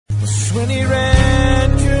When he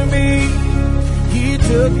ran to me, he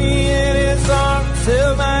took me in his arms,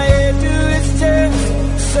 held my head to his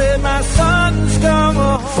chest, said, my son's come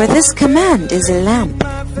home. For this command is a lamp,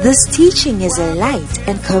 this teaching is a light,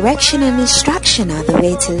 and correction and instruction are the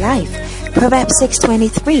way to life. Proverbs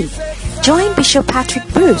 6:23. Join Bishop Patrick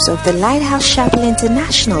Bruce of the Lighthouse Chapel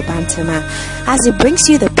International, Bantama, as he brings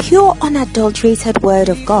you the pure, unadulterated Word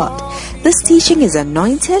of God. This teaching is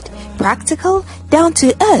anointed, practical, down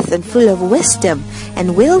to earth, and full of wisdom,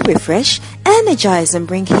 and will refresh, energize, and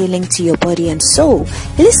bring healing to your body and soul.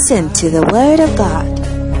 Listen to the Word of God.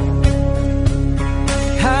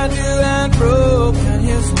 I knew I'd broken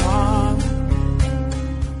his heart.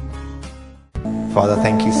 Father,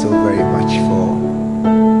 thank you so very much for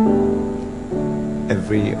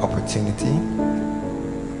every opportunity,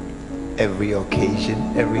 every occasion,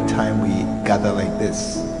 every time we gather like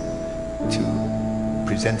this to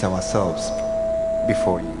present ourselves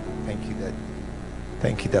before you.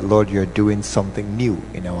 Thank you that Lord, you're doing something new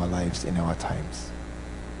in our lives, in our times.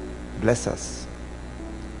 Bless us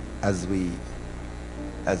as we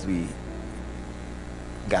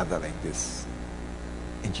gather like this.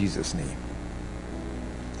 In Jesus' name.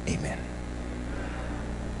 Amen.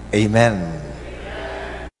 Amen.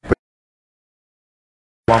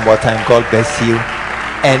 One more time, God bless you,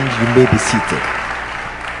 and you may be seated.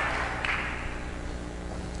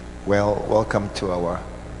 Well, welcome to our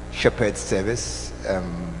Shepherd service.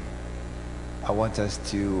 I want us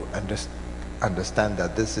to understand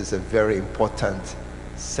that this is a very important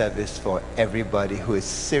service for everybody who is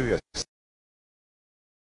serious about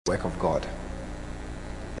the work of God.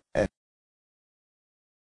 And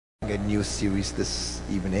a new series this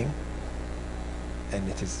evening, and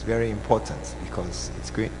it is very important because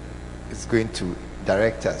it's going to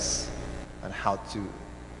direct us on how to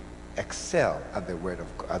excel at the work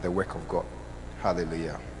of God.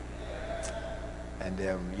 Hallelujah. And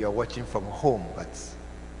you're watching from home, but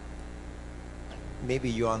maybe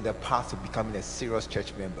you're on the path to becoming a serious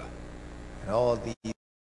church member, and all these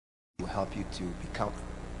will help you to become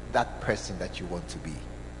that person that you want to be.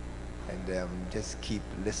 And just keep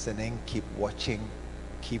listening, keep watching,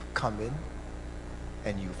 keep coming,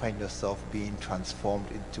 and you find yourself being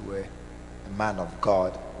transformed into a man of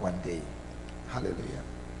God one day. Hallelujah.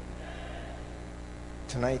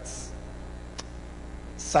 Tonight's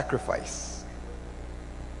sacrifice,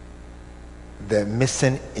 the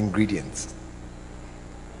missing ingredients.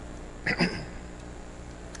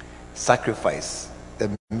 Sacrifice, the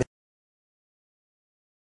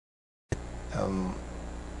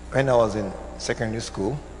when I was in secondary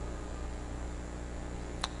school,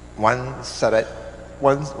 one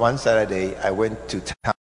Saturday I went to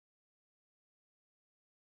town.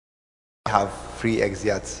 I have free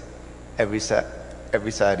exits every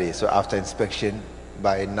Saturday. So after inspection,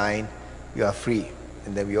 by 9 you are free,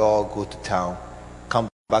 and then we all go to town, come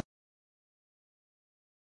back,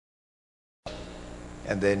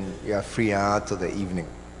 and then you are free till the evening.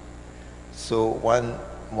 So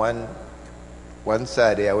one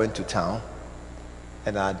Saturday I went to town,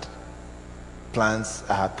 and I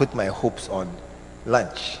had put my hopes on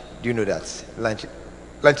lunch. Do you know that?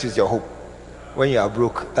 Lunch is your hope. When you are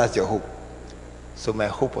broke, that's your hope. So my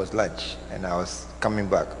hope was lunch, and I was coming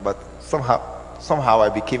back. But somehow I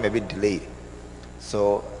became a bit delayed.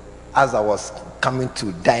 So as I was coming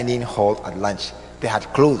to dining hall at lunch, they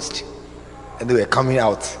had closed, and they were coming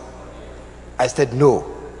out. I said no,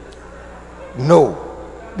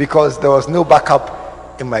 because there was no backup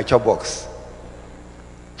in my job box.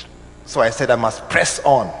 So I said I must press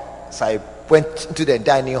on. So I went into the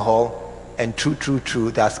dining hall, and true,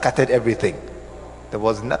 they had scattered everything. There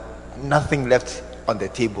was nothing left on the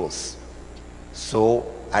tables. So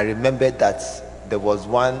I remembered that there was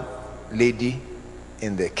one lady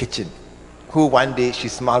in the kitchen who one day she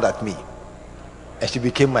smiled at me, and she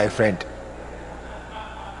became my friend.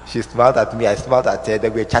 She smiled at me, I smiled at her,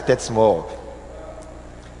 then we chatted small.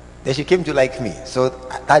 Then she came to like me. So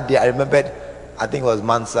that day I remembered, I think it was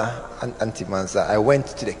Mansa, Auntie Mansa. I went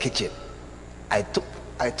to the kitchen. I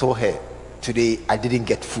told her, today I didn't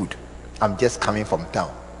get food. I'm just coming from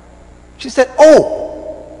town. She said,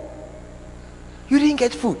 oh, you didn't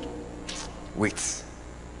get food? Wait.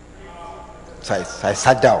 So I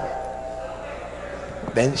sat down.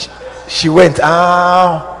 Then she went,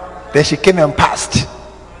 then she came and passed,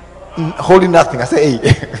 holding nothing. I said, hey.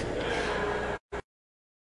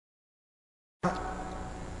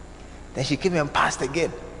 Then she came and passed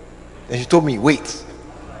again. Then she told me, wait.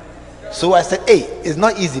 So I said, hey, it's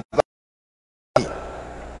not easy.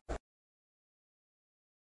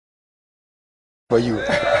 For you.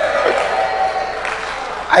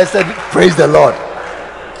 I said, praise the Lord.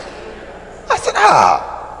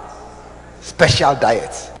 Yeah, special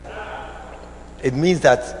diet. It means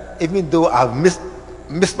that even though I've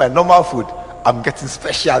missed my normal food, I'm getting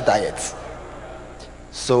special diet.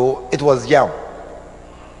 So it was yam.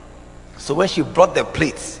 So when she brought the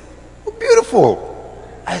plates, beautiful,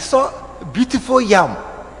 I saw beautiful yam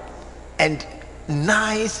and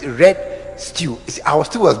nice red stew. You see, our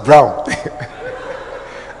stew was brown.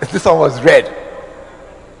 This one was red.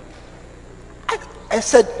 I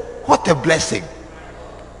said, what a blessing.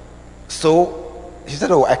 So she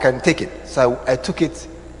said, oh, I can take it. So I took it.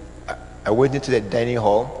 I went into the dining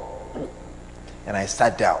hall and I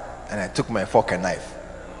sat down and I took my fork and knife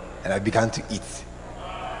and I began to eat.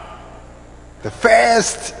 The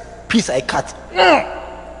first piece I cut,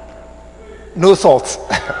 no salt.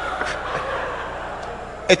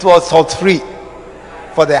 It was salt free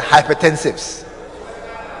for the hypertensives.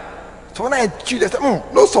 So when I chewed, I said,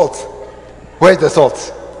 no salt. Where's the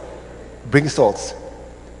salt? Bring salt.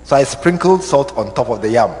 So I sprinkled salt on top of the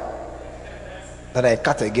yam. Then I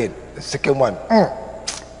cut again. The second one,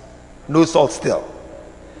 no salt still.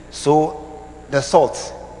 So the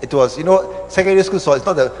salt, it was, secondary school salt, it's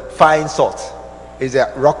not the fine salt. It's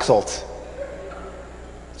a rock salt.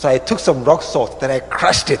 So I took some rock salt, then I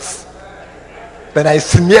crushed it. Then I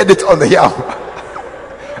smeared it on the yam.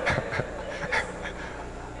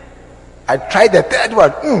 I tried the third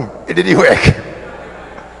one. It didn't work.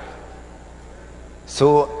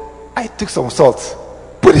 So I took some salt,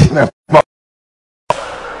 put it in my mouth,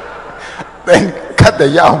 then cut the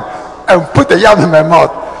yam and put the yam in my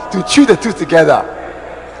mouth to chew the two together.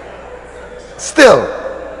 Still,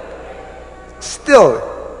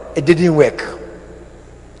 it didn't work.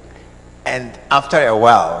 And after a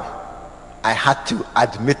while, I had to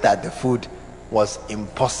admit that the food was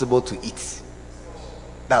impossible to eat.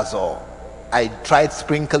 That's all. I tried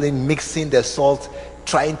sprinkling, mixing the salt,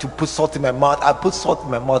 trying to put salt in my mouth. I put salt in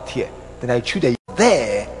my mouth here. Then I chewed it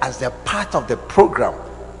there as a part of the program.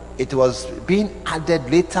 It was being added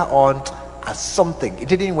later on as something. It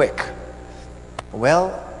didn't work.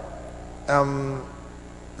 Well,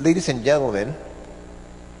 ladies and gentlemen,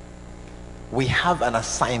 we have an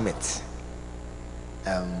assignment.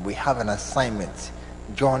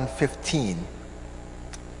 John 15.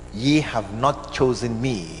 Ye have not chosen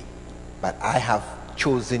me, but I have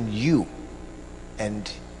chosen you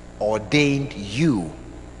and ordained you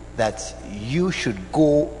that you should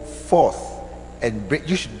go forth and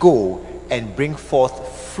bring forth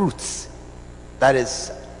fruits. That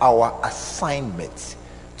is our assignment,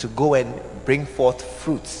 to go and bring forth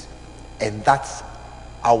fruits, and that's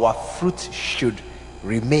our fruit should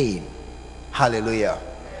remain. Hallelujah.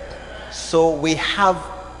 So we have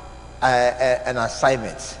an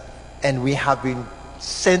assignment, and we have been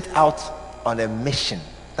sent out on a mission.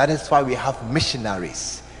 That is why we have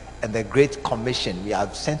missionaries and the Great Commission. We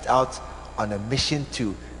have sent out on a mission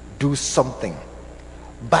to do something.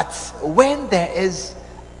 But when there is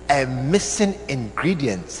a missing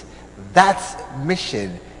ingredient, that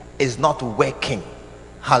mission is not working.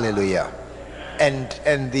 Hallelujah.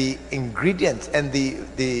 And the ingredient and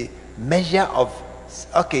the measure of,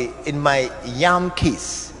 in my yam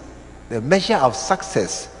case, the measure of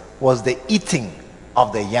success was the eating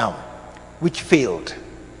of the yam, which failed.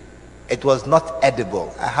 It was not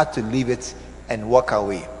edible. I had to leave it and walk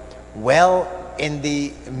away. Well, in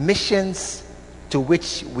the missions to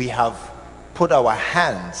which we have put our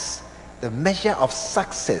hands, the measure of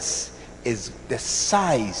success is the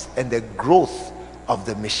size and the growth of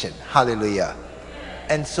the mission. Hallelujah.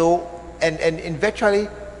 And so, and in virtually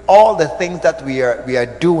all the things that we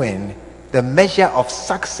are doing, the measure of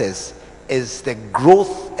success is the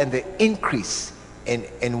growth and the increase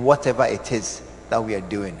in whatever it is that we are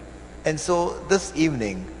doing. And so this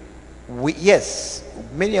evening,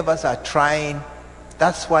 many of us are trying.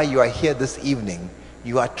 That's why you are here this evening.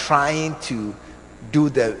 You are trying to do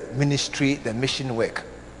the ministry, the mission work.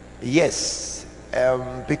 Yes,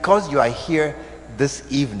 because you are here this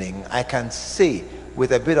evening, I can say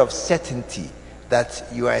with a bit of certainty that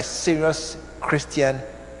you are a serious Christian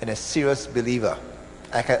and a serious believer.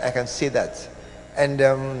 I can say that. And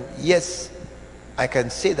yes, I can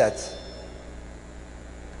say that.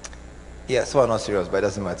 Yeah, so I'm not serious, but it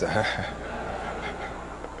doesn't matter.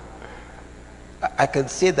 I can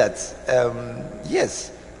say that,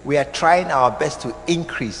 yes, we are trying our best to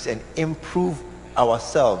increase and improve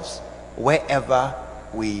ourselves wherever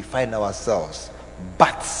we find ourselves.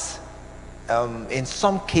 But in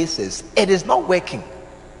some cases, it is not working.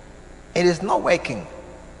 It is not working.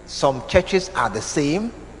 Some churches are the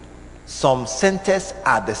same. Some centers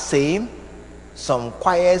are the same. Some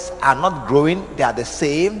choirs are not growing. They are the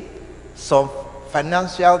same. Some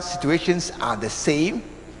financial situations are the same.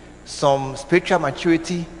 Some spiritual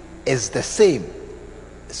maturity is the same.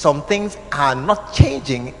 Some things are not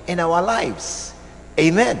changing in our lives.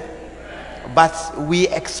 Amen. But we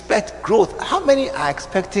expect growth. How many are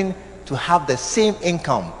expecting to have the same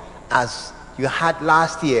income as you had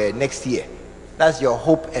last year, next year? That's your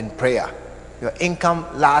hope and prayer. Your income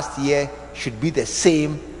last year should be the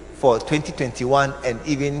same for 2021, and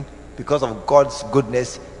even because of God's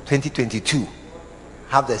goodness, 2022.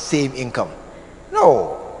 Have the same income.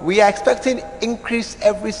 No, we are expecting increase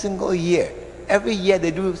every single year. Every year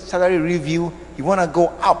they do salary review. You want to go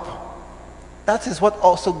up. That is what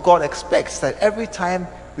also God expects, that every time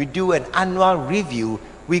we do an annual review,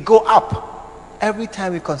 we go up. Every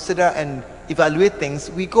time we consider and evaluate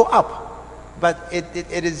things, we go up. But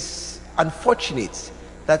it is unfortunate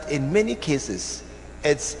that in many cases,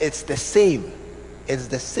 it's the same. It's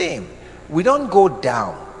the same. We don't go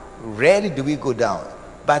down. Rarely do we go down.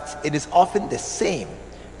 But it is often the same.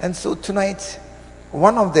 And so tonight,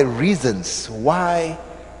 one of the reasons why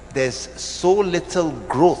there's so little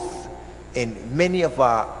growth in many of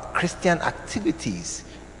our Christian activities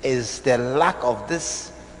is the lack of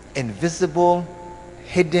this invisible,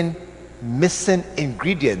 hidden, missing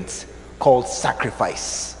ingredient called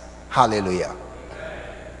sacrifice. Hallelujah.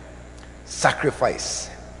 Sacrifice.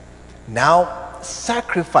 Now,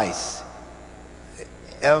 sacrifice.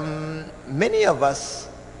 Many of us,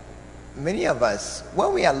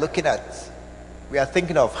 when we are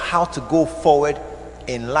thinking of how to go forward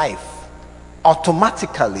in life,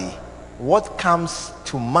 automatically what comes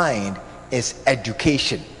to mind is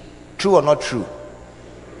education. True or not true?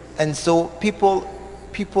 And so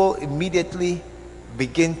people immediately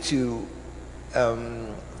begin to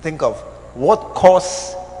think of, what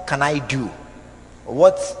course can I do?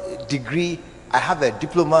 What degree? I have a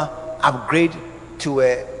diploma, upgrade to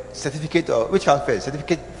a certificate, or which comes first?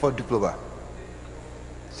 Certificate for diploma.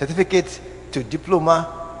 Certificate to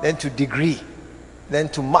diploma, then to degree, then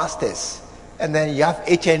to masters, and then you have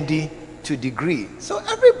HND to degree. So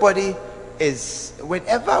everybody is,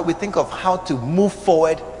 whenever we think of how to move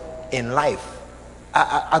forward in life,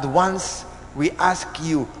 at once we ask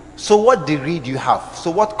you, so what degree do you have?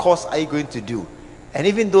 So what course are you going to do? And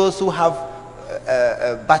even those who have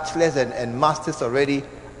bachelors and masters already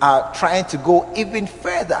are trying to go even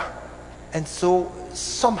further. And so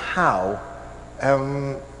somehow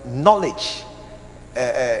knowledge,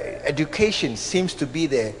 education seems to be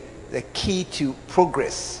the key to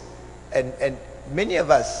progress. And many of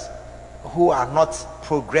us who are not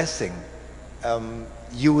progressing,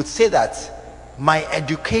 you would say that my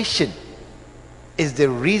education is the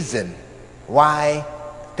reason why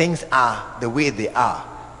things are the way they are.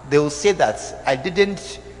 They will say that I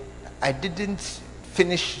didn't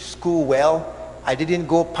finish school well, I didn't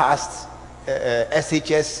go past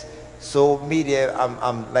SHS, so media,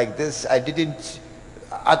 I'm like this. I didn't.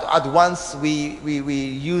 At once we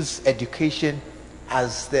use education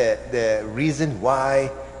as the reason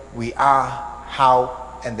why we are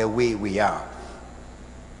how and the way we are.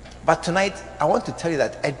 But tonight I want to tell you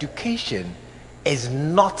that education is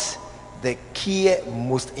not the key,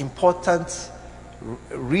 most important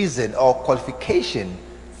reason or qualification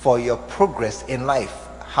for your progress in life.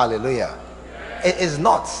 Hallelujah. It is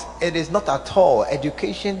not at all.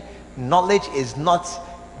 Education, knowledge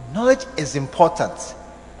is important,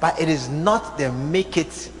 but it is not the make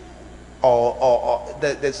it or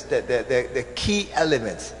the key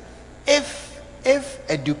element. If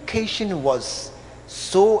education was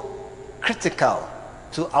so critical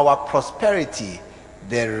to our prosperity,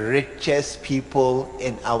 the richest people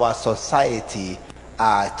in our society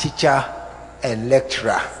are teacher and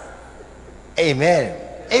lecturer. Amen.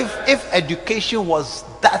 If education was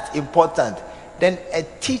that important, then a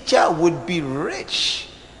teacher would be rich,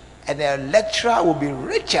 and a lecturer would be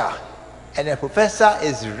richer, and a professor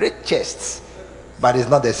is richest, but it's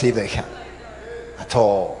not the same at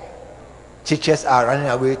all. Teachers are running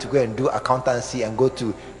away to go and do accountancy and go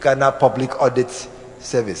to Ghana Public Audit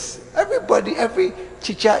Service. Every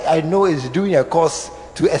teacher I know is doing a course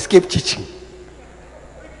to escape teaching.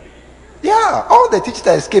 Yeah, all the teachers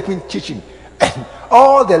are escaping teaching. And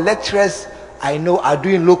all the lecturers I know are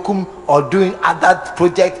doing locum or doing other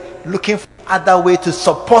projects, looking for other way to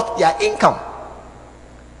support their income.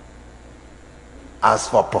 As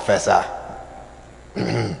for professor,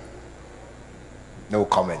 no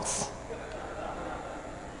comments.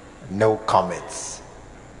 No comments.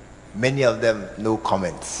 Many of them, no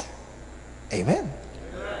comments. Amen.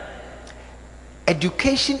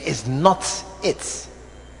 Education is not it.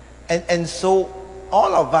 And so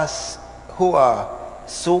all of us who are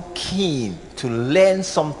so keen to learn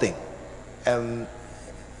something,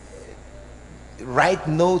 write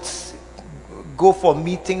notes, go for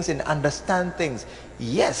meetings and understand things.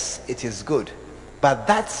 Yes, it is good, but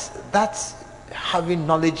that's having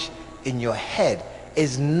knowledge in your head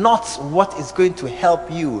is not what is going to help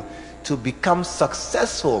you to become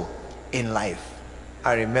successful in life.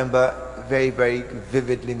 I remember very, very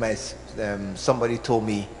vividly somebody told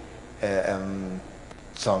me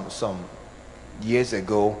some years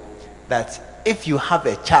ago that if you have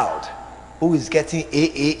a child who is getting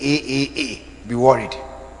A, be worried.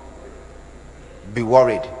 Be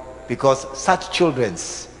worried, because such children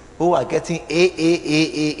who are getting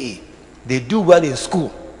A, they do well in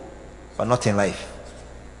school, but not in life.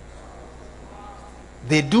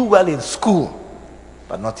 They do well in school,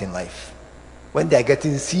 but not in life. When they are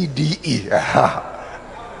getting C, D, E, they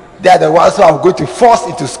are the ones who are going to force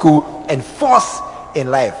into school and force in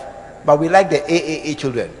life. But we like the A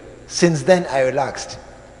children. Since then, I relaxed.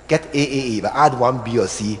 Get A, but add one B or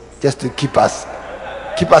C just to keep us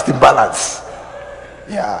in balance.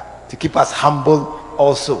 Yeah, to keep us humble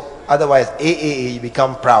also. Otherwise, A, you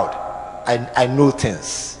become proud. I know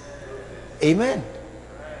things. Amen.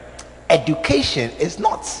 Education is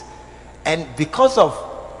not. And because of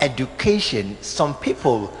education, some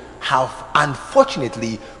people have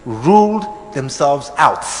unfortunately ruled themselves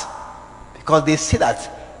out. Because they say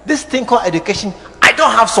that this thing called education, I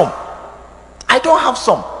don't have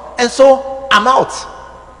some. And so I'm out.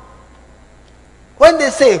 When they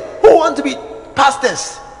say, who want to be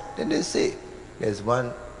pastors? Then they say, there's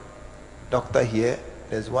one doctor here,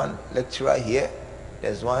 there's one lecturer here,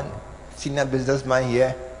 there's one senior businessman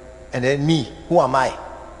here, and then me. Who am I?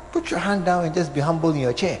 Put your hand down and just be humble in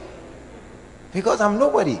your chair. Because I'm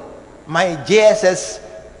nobody. My JSS,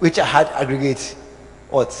 which I had aggregate,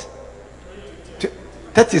 what?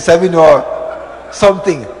 37 or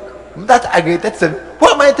something. That aggregate, 37. Who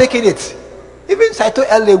am I taking it? Even Saito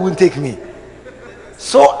LA won't take me.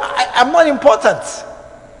 So I'm not important.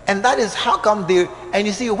 And that is how come they. And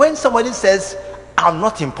you see, when somebody says, I'm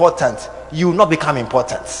not important, you will not become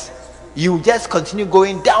important. You just continue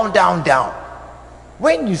going down.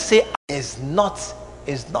 When you say is not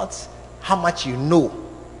how much you know.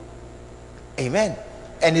 Amen.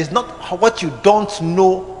 And it's not what you don't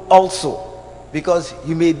know also. Because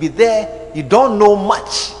you may be there, you don't know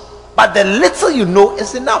much, but the little you know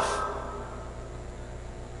is enough.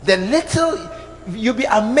 The little, you'll be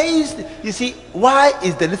amazed. You see, why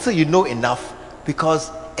is the little you know enough?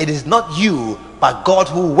 Because it is not you, but God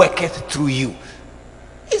who worketh through you.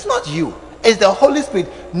 It's not you, it's the Holy Spirit.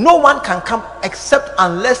 No one can come except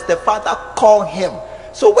unless the Father call him.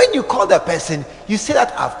 So when you call the person, you say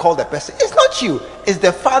that I've called the person. It's not you, it's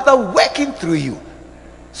the Father working through you.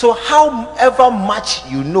 So however much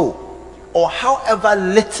you know, or however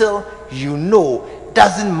little you know,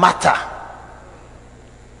 doesn't matter.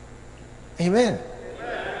 Amen.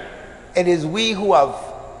 It is we who have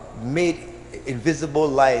made invisible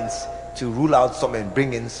lines to rule out some and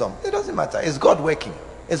bring in some. It doesn't matter. It's God working.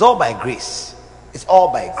 It's all by grace. It's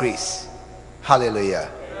all by grace. Hallelujah.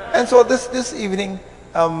 And so this evening,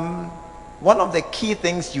 one of the key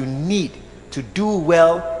things you need to do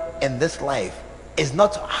well in this life is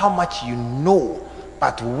not how much you know,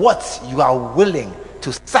 but what you are willing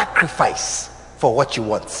to sacrifice for what you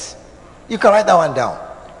want. You can write that one down.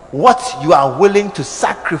 What you are willing to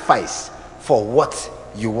sacrifice for what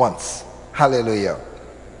you want. Hallelujah.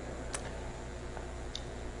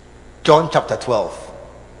 John chapter 12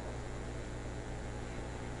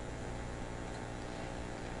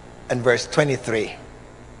 and verse 23.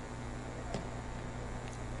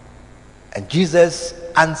 And Jesus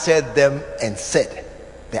answered them and said,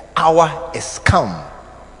 the hour is come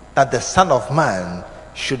that the Son of Man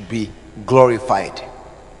should be glorified.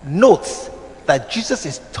 Note that Jesus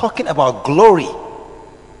is talking about glory.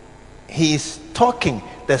 He is talking,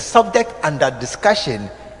 the subject under discussion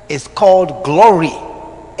is called glory.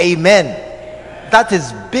 Amen. That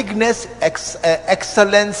is bigness,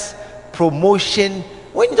 excellence, promotion.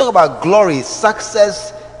 When you talk about glory,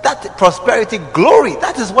 success, that prosperity, glory,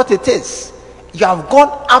 that is what it is. You have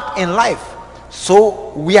gone up in life.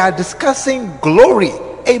 So we are discussing glory.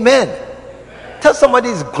 Amen. Tell somebody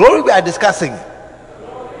it's glory we are discussing.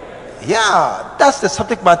 Yeah, that's the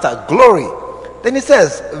subject matter, glory. Then he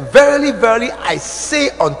says, verily, verily, I say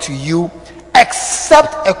unto you,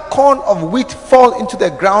 except a corn of wheat fall into the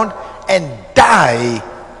ground and die,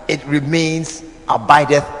 it remains,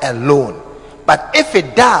 abideth alone. But if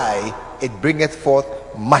it die, it bringeth forth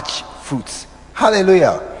much fruits.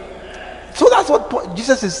 Hallelujah. So that's what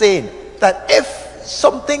Jesus is saying, that if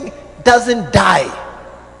something doesn't die,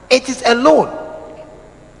 it is alone.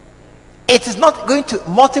 it is not going to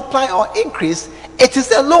multiply or increase. It is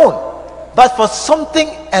alone. But for something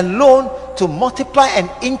alone to multiply and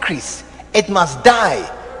increase, it must die.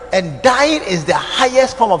 And dying is the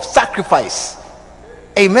highest form of sacrifice.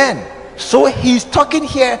 Amen. So he's talking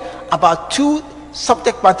here about two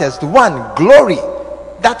subject matters. One, glory.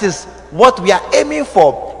 That is what we are aiming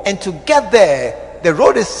for. And to get there, the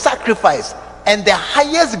road is sacrifice. And the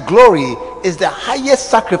highest glory is the highest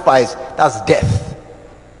sacrifice. That's death.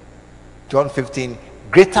 John 15,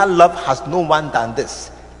 greater love has no one than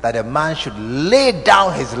this, that a man should lay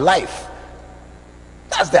down his life.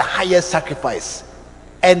 That's the highest sacrifice.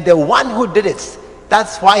 And the one who did it,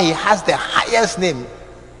 that's why he has the highest name.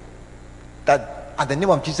 That at the name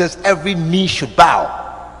of Jesus, every knee should bow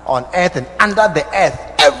on earth and under the earth.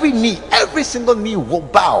 Every knee, every single knee will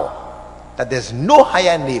bow. That there's no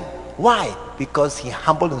higher name. Why? Because he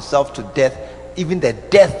humbled himself to death, even the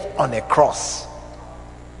death on a cross.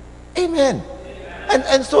 Amen.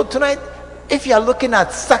 And so tonight, if you are looking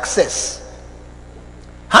at success,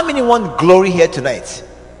 how many want glory here tonight?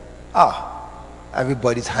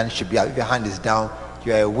 Everybody's hand should be up. If your hand is down,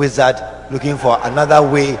 you are a wizard looking for another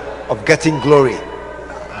way of getting glory.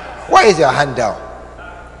 Why is your hand down?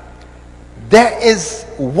 There is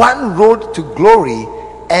one road to glory,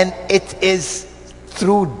 and it is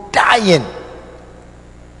through dying.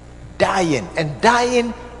 And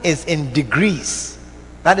dying is in degrees.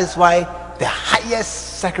 That is why the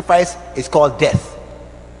highest sacrifice is called death.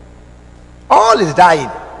 All is dying.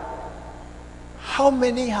 How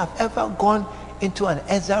many have ever gone into an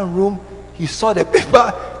exam room, you saw the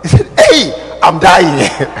paper, you said, hey, I'm dying.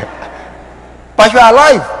 But you are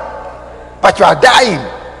alive. But you are dying.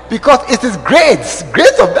 Because it is grades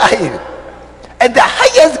of dying. And the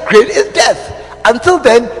highest grade is death. Until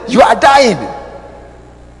then, you are dying.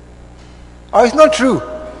 Or it's not true.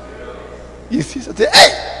 You see something,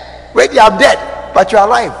 hey, wait, I'm dead, but you're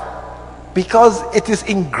alive. Because it is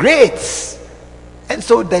in grades. And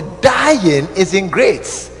so the dying is in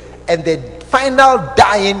grades. And the final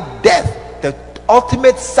dying, death, the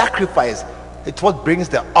ultimate sacrifice, it's what brings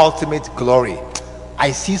the ultimate glory.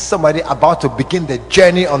 I see somebody about to begin the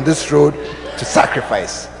journey on this road to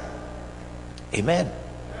sacrifice. Amen.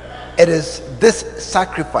 It is this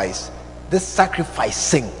sacrifice, this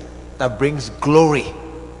sacrificing, that brings glory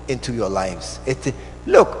into your lives.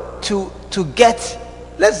 Look, to get,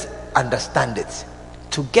 let's understand it.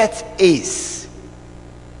 To get A's,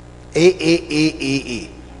 A.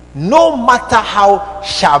 No matter how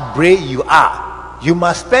shabre you are, you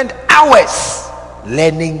must spend hours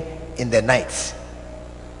learning in the night.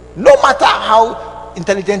 No matter how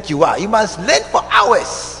intelligent you are, you must learn for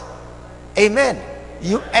hours. Amen.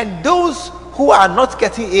 And those who are not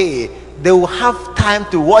getting AA, they will have time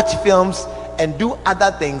to watch films and do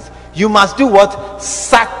other things. You must do what?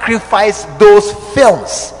 Sacrifice those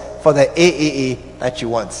films for the AAA that you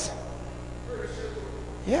want.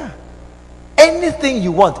 Yeah. Anything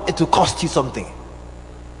you want, it will cost you something.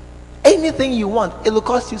 Anything you want, it will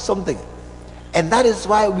cost you something. And that is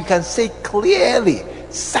why we can say clearly,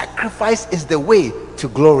 sacrifice is the way to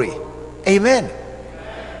glory. Amen.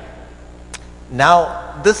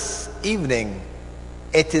 Now, this evening,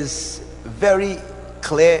 it is very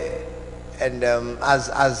clear, and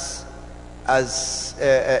as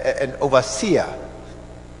an overseer,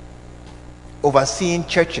 overseeing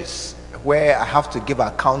churches where I have to give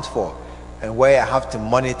account for, and where I have to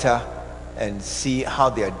monitor and see how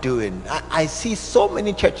they are doing, I see so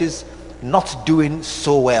many churches not doing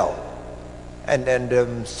so well,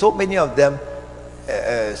 and so many of them,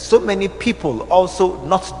 so many people also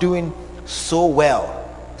not doing so well.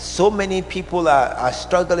 So many people are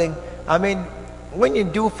struggling. I mean, when you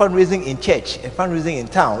do fundraising in church and fundraising in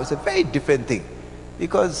town, it's a very different thing,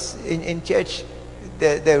 because in church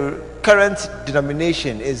the current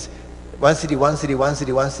denomination is one city.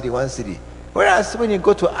 Whereas when you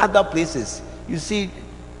go to other places, you see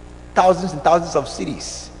thousands and thousands of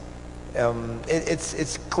cities.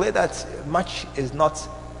 It's clear that much is not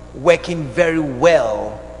working very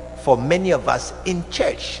well for many of us in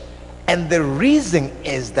church. And the reason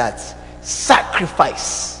is that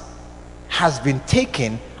sacrifice has been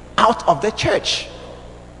taken out of the church.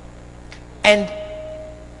 And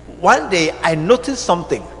one day I noticed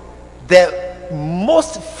something. The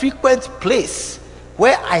most frequent place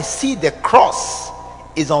where I see the cross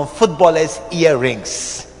is on footballers'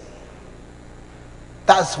 earrings.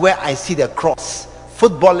 That's where I see the cross.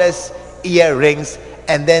 Footballers' earrings,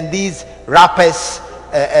 and then these rappers,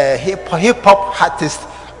 hip-hop artists,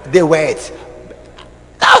 they wear it.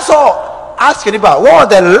 That's all. Ask your neighbor, when was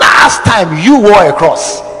the last time you wore a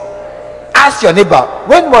cross? Ask your neighbor,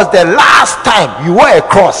 when was the last time you wore a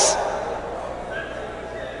cross?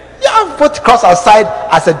 put cross aside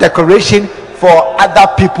as a decoration for other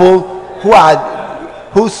people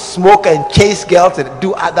who smoke and chase girls and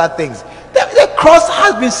do other things. The cross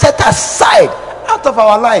has been set aside out of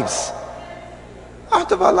our lives.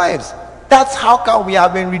 Out of our lives. That's how come we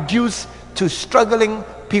have been reduced to struggling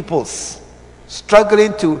peoples,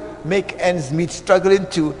 struggling to make ends meet, struggling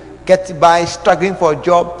to get by, struggling for a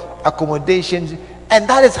job, accommodations. And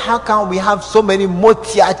that is how come we have so many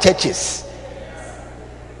motia churches,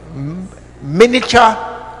 miniature,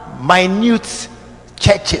 minute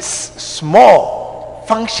churches, small,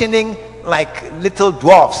 functioning like little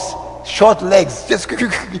dwarfs, short legs, just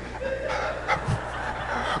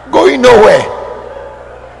going nowhere.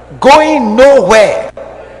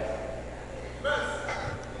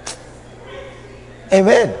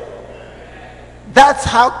 Amen. That's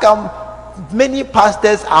how come many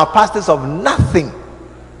pastors are pastors of nothing.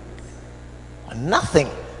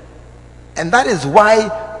 And that is why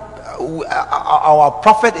our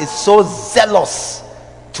prophet is so zealous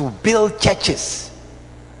to build churches,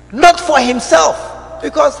 not for himself,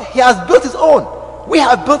 because he has built his own. We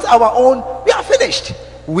have built our own. We are finished.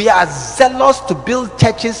 We are zealous to build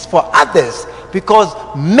churches for others, because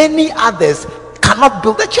many others cannot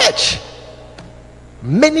build a church.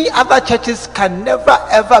 Many other churches can never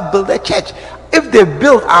ever build a church. If they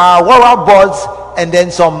build our wall boards and then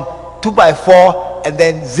some 2x4 and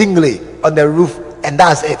then zingle on the roof, and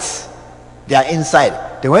that's it, they are inside.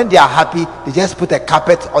 Then when they are happy, they just put a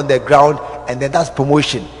carpet on the ground, and then that's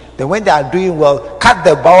promotion. Then when they are doing well, cut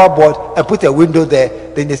the bower board and put a window there,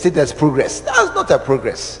 then they say there's progress. That's not a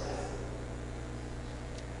progress.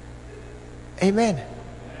 Amen.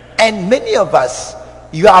 And many of us,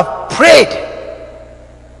 you have prayed.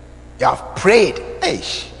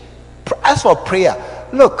 As for prayer,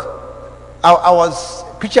 look, I was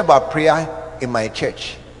preaching about prayer in my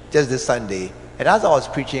church just this Sunday, and as I was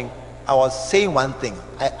preaching, I was saying one thing.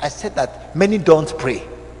 I said that many don't pray.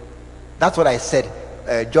 That's what I said.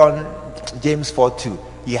 James 4:2.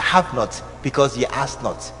 You have not because you ask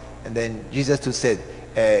not. And then Jesus too said,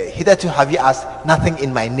 hitherto have you asked nothing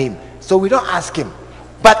in my name. So we don't ask him.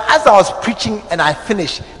 But as I was preaching and I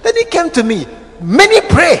finished, then he came to me. Many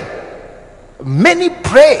pray,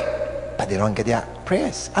 but they don't get their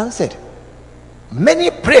prayers answered.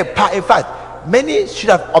 Many pray. In fact, many should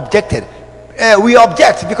have objected. We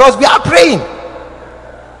object because we are praying.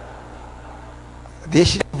 They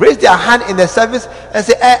should raise their hand in the service and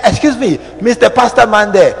say, excuse me, Mr. Pastor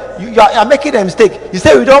man there, you are making a mistake. You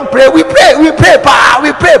say we don't pray. We pray,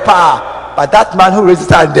 pa. But that man who raises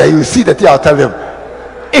his hand there, you see the thing. I'll tell him,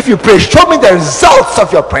 if you pray, show me the results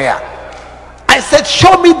of your prayer. I said,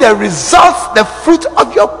 show me the results, the fruit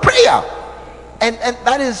of your prayer. And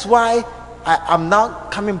that is why I'm now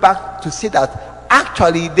coming back to say that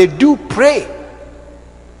actually they do pray.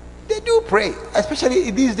 They do pray, especially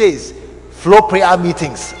in these days. Flow prayer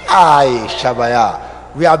meetings. Aye,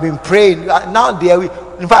 Shabaya. We have been praying. Now there we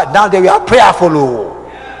are prayerful.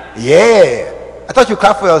 Yeah. I thought you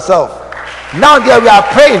clap for yourself. Now there we are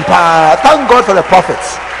praying. Thank God for the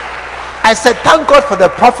prophets. I said, thank God for the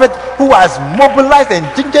prophet who has mobilized and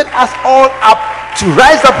gingered us all up to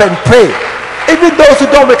rise up and pray. Even those who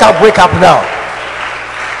don't wake up now.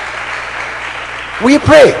 We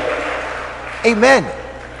pray. Amen.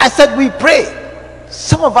 I said we pray.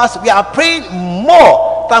 Some of us, we are praying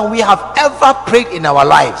more than we have ever prayed in our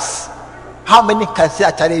lives. How many can say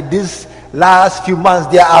actually these last few months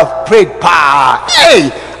they have prayed?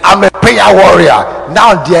 Hey, I'm a prayer warrior.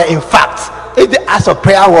 Now dear, in fact, if they ask for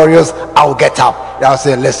prayer warriors, I'll get up. They'll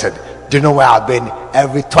say, listen, do you know where I've been?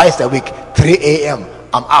 Twice a week, 3 a.m.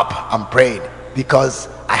 I'm up, I'm praying because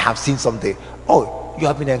I have seen something. Oh, you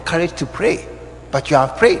have been encouraged to pray, but you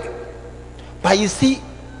have prayed. But you see,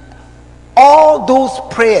 all those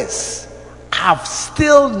prayers have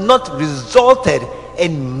still not resulted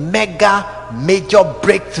in major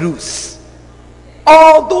breakthroughs.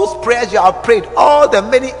 All those prayers you have prayed, all the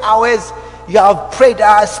many hours you have prayed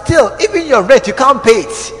are still, even your rent, you can't pay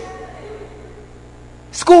it.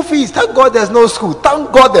 School fees, thank God there's no school.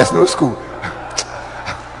 Thank God there's no school.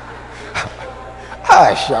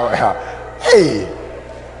 Hey,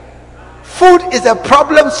 food is a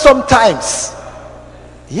problem sometimes.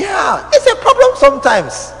 Yeah, it's a problem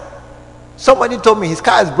sometimes. Somebody told me his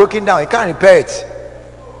car is broken down, he can't repair it.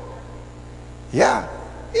 Yeah,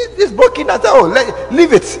 it's broken down. Oh,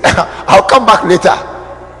 leave it. I'll come back later.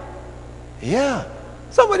 Yeah,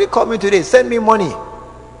 somebody called me today, send me money.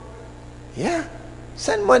 Yeah,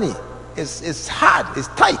 send money. It's hard, it's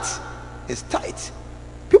tight.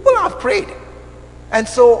 People have prayed. And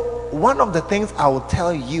so one of the things I will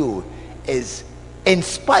tell you is, in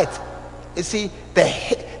spite, you see,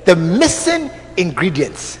 the missing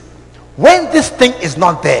ingredients. When this thing is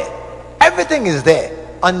not there, everything is there.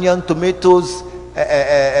 Onion, tomatoes,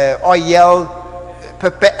 oil,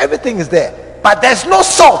 pepper, everything is there. But there's no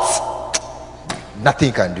salt. Nothing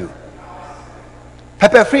you can do.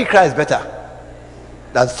 Pepper-free cry is better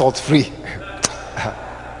than salt-free.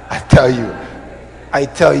 I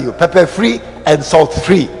tell you, pepper-free and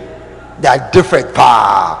salt-free, they are different.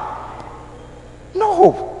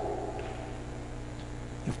 No.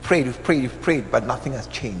 You've prayed, but nothing has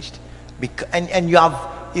changed. And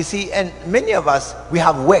you see, and many of us, we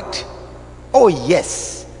have worked. Oh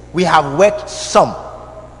yes, we have worked some.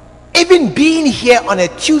 Even being here on a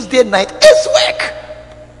Tuesday night is work.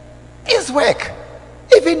 It's work.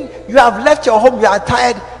 Even you have left your home, you are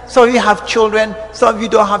tired. Some of you have children, some of you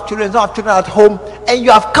don't have children, some have children at home, and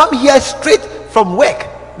you have come here straight from work.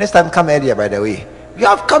 Next time come earlier, by the way. You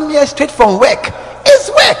have come here straight from work. It's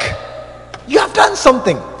work. You have done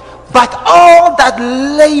something. But all that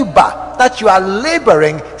labor that you are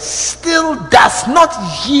laboring still does not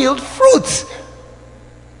yield fruit.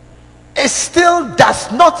 It still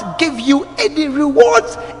does not give you any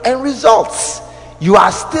rewards and results. You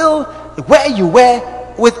are still where you were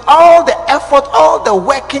with all the effort, all the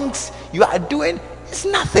workings you are doing. It's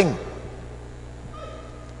nothing.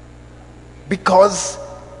 Because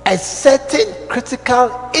a certain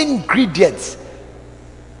critical ingredient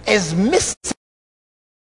is missing.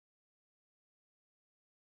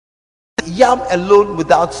 Yam alone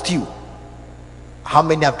without stew. How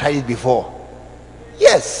many have tried it before?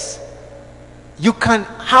 Yes. You can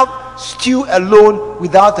have stew alone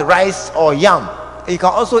without rice or yam. You can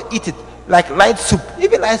also eat it like light soup.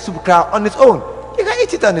 Even light soup on its own. You can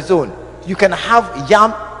eat it on its own. You can have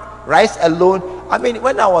yam, rice alone. I mean,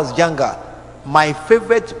 when I was younger, my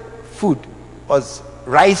favorite food was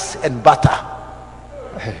rice and butter.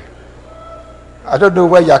 I don't know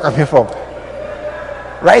where you are coming from.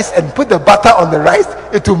 Rice, and put the butter on the rice,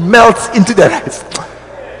 it will melt into the rice.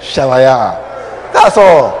 Shawaya. That's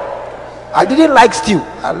all. I didn't like stew.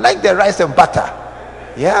 I like the rice and butter.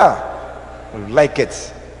 Yeah. I like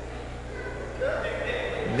it.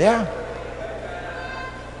 Yeah.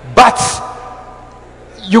 But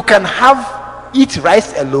you can eat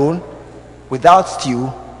rice alone without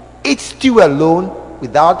stew, eat stew alone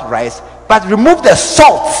without rice, but remove the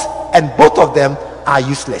salt, and both of them are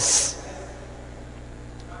useless.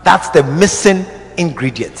 That's the missing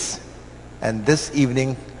ingredients. And this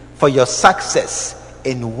evening, for your success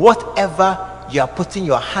in whatever you are putting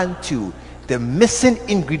your hand to, the missing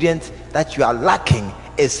ingredient that you are lacking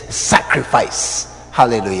is sacrifice.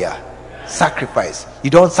 Hallelujah. Sacrifice. You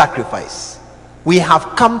don't sacrifice. We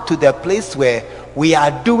have come to the place where we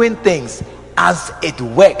are doing things as it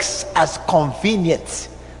works, as convenient.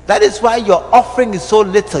 That is why your offering is so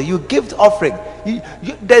little. You give offering.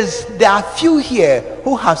 There are few here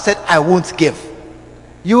who have said, I won't give.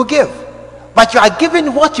 You give. But you are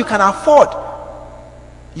giving what you can afford.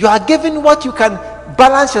 You are giving what you can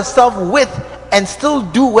balance yourself with and still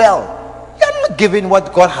do well. You are not giving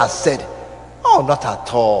what God has said. Oh, not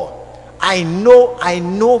at all. I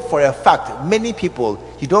know for a fact, many people,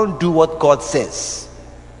 you don't do what God says.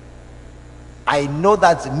 I know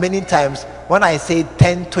that many times when I say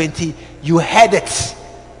 10, 20, you heard it.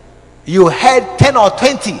 You heard 10 or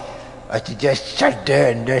 20. But you just sat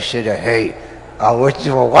there and just said, hey, I'm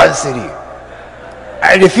waiting for one city.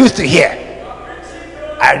 I refuse to hear.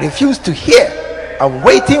 I'm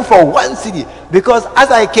waiting for one city. Because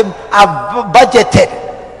as I came, I've budgeted.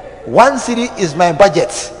 One city is my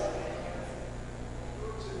budget.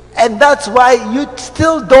 And that's why you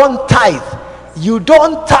still don't tithe. You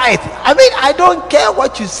don't tithe. I mean, I don't care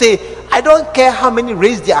what you say. I don't care how many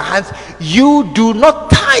raise their hands. You do not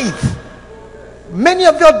tithe. Many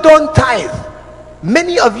of you don't tithe.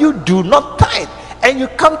 Many of you do not tithe. And you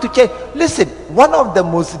come to church. Listen, one of the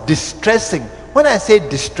most distressing, when I say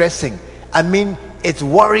distressing, I mean it's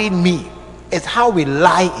worrying me, it's how we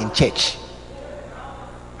lie in church.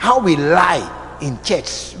 How we lie in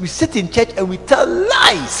church. We sit in church and we tell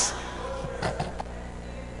lies.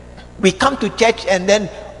 We come to church and then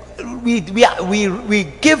we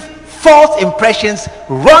give false impressions,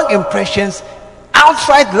 wrong impressions,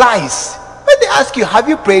 outright lies. When they ask you, have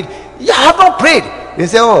you prayed? You have not prayed. They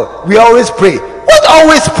say, oh, we always pray. What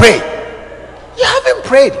always pray? You haven't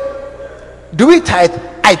prayed. Do we tithe?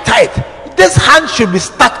 I tithe. This hand should be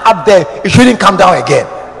stuck up there. It shouldn't come down again.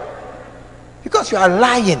 Because you are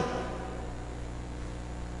lying.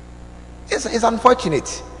 It's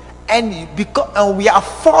unfortunate. And because we are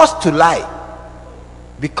forced to lie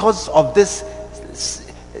because of this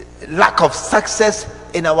lack of success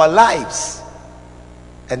in our lives.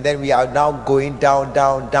 And then we are now going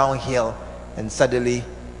downhill, and suddenly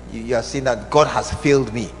you are seeing that God has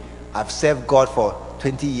failed me. I've served God for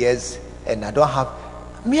 20 years and I don't have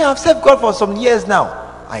I've served God for some years now.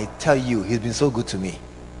 I tell you, he's been so good to me.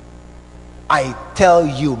 I tell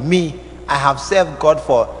you, I have served God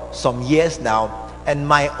for some years now, and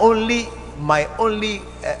my only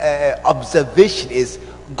observation is,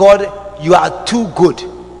 God, you are too good.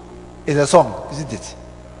 It's a song, isn't it?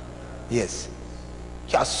 Yes.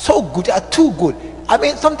 You are so good, you are too good. I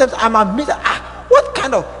mean, sometimes I'm amazed. What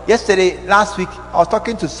kind of, last week, I was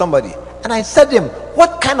talking to somebody, and I said to him,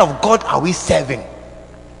 what kind of God are we serving?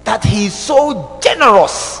 That he is so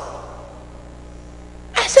generous.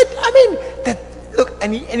 I said, look,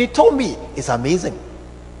 and he told me, it's amazing.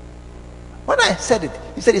 When I said it,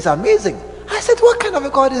 he said, it's amazing. I said, what kind of a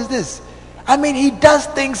God is this? I mean, he does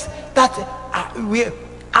things that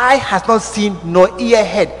eye has not seen, nor ear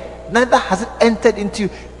heard, neither has it entered into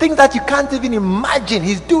things that you can't even imagine.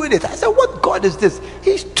 He's doing it. I said, what God is this?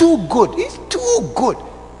 He's too good. He's too good.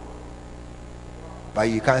 But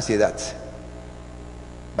you can't say that.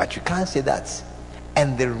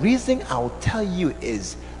 And the reason I'll tell you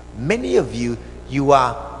is, many of you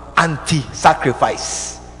are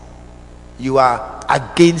anti-sacrifice. You are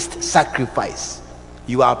against sacrifice.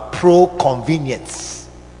 You are pro-convenience.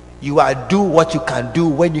 You are do what you can do,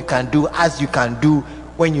 when you can do, as you can do,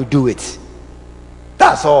 when you do it.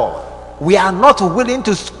 That's all. We are not willing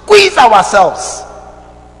to squeeze ourselves,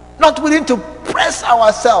 not willing to press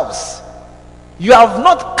ourselves. You have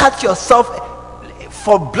not cut yourself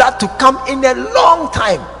for blood to come in a long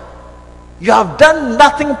time. You have done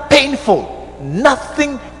nothing painful.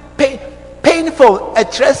 Nothing painful. A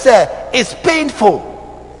tracer is painful.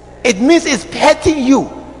 It means it's hurting you.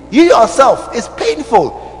 You yourself is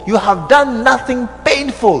painful. You have done nothing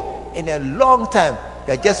painful in a long time.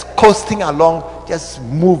 You're just coasting along, just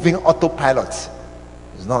moving autopilot.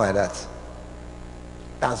 It's not like that.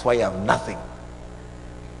 That's why you have nothing.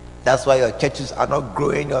 That's why your churches are not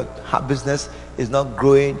growing, your business is not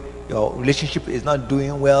growing, your relationship is not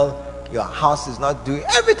doing well, your house is not doing,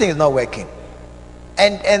 everything is not working.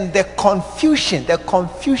 And the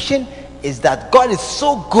confusion is that God is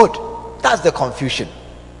so good. That's the confusion.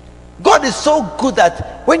 God is so good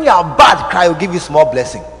that when you are bad, cry will give you small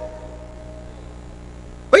blessing.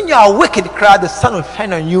 When you are wicked, cry, the sun will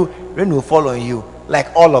shine on you, rain will fall on you, like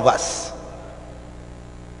all of us.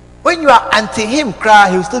 When you are anti him, cry,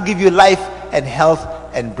 he will still give you life and health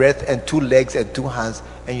and breath and 2 legs and 2 hands,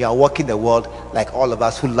 and you are walking the world like all of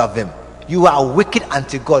us who love him. You are wicked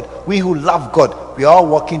anti God. We who love God, we are all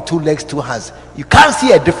walking 2 legs, 2 hands. You can't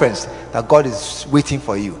see a difference, that God is waiting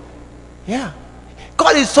for you. Yeah.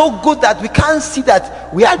 God is so good that we can't see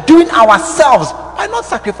that we are doing ourselves by not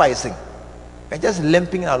sacrificing. We're just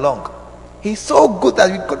limping along. He's so good that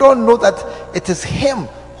we don't know that it is him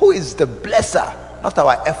who is the blesser, not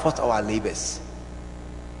our efforts or our labors.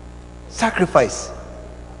 Sacrifice.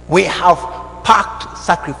 We have parked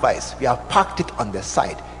sacrifice. We have parked it on the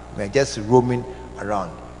side. We're just roaming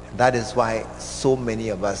around. And that is why so many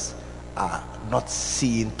of us are not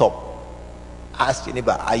seeing top. Ask your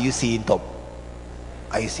neighbor, are you seeing top?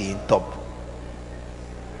 Are you seeing top?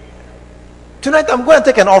 Tonight I'm going to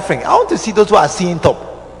take an offering. I want to see those who are seeing top.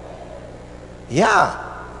 Yeah.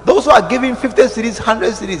 Those who are giving 50 cedis,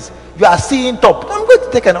 100 cedis, you are seeing top. I'm going to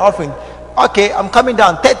take an offering. Okay, I'm coming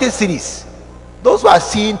down, 30 cedis. Those who are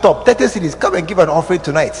seeing top, 30 cedis, come and give an offering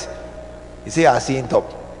tonight. You say you are seeing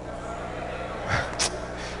top.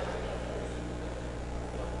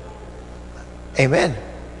 Amen.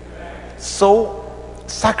 So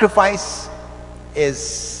sacrifice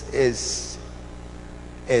is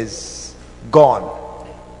gone.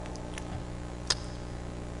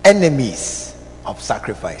 Enemies of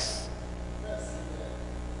sacrifice.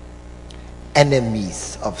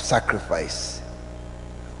 Enemies of sacrifice.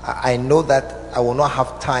 I know that I will not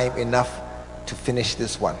have time enough to finish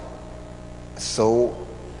this one. So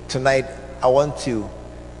tonight I want to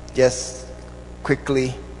just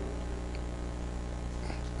quickly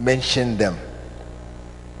mention them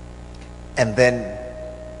and then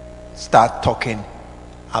start talking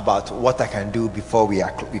about what I can do before we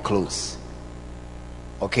close.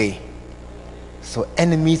 Okay? So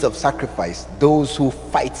enemies of sacrifice, those who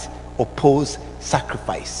fight, oppose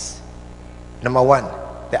sacrifice. Number 1,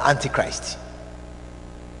 the Antichrist.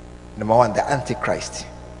 Number 1, the Antichrist.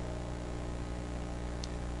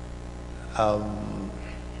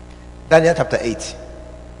 Daniel chapter 8,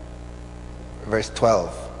 verse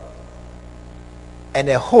 12. And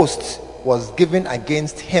a host was given him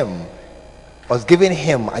against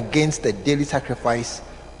the daily sacrifice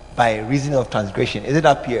by reason of transgression. Is it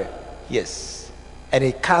up here? Yes. and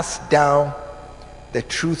it cast down the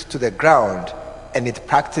truth to the ground, and it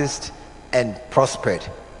practiced and prospered.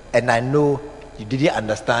 And I know you didn't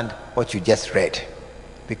understand what you just read,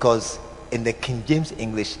 because in the King James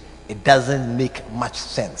English it doesn't make much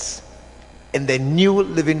sense. In the New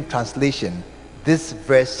Living Translation, this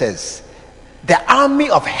verse says, the army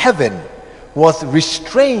of heaven was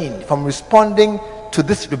restrained from responding to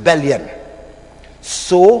this rebellion,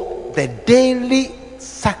 so the daily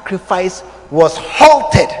sacrifice was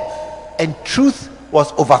halted and truth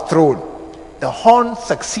was overthrown. The horn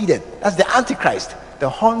succeeded. That's the Antichrist. The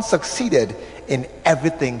horn succeeded in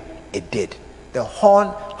everything it did. The horn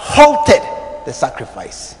halted the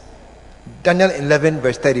sacrifice. Daniel 11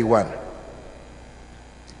 verse 31.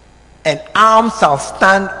 An arm shall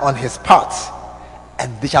stand on his parts,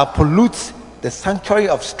 and they shall pollute the sanctuary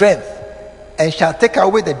of strength, and shall take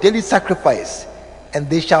away the daily sacrifice, and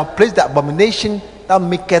they shall place the abomination that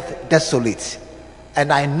maketh desolate.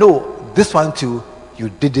 And I know this one too you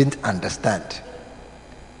didn't understand.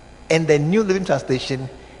 In the New Living Translation,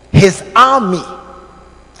 his army,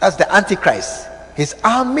 that's the Antichrist, his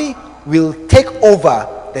army will take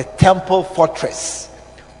over the temple fortress,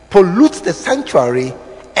 pollute the sanctuary,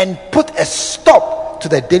 and put a stop to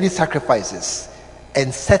the daily sacrifices,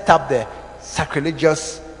 and set up the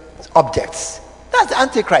sacrilegious objects. That's the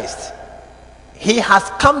Antichrist. He has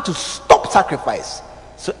come to stop sacrifice.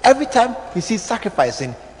 So every time he sees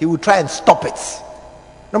sacrificing, he will try and stop it.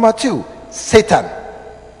 Number 2, Satan.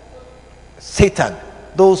 Satan,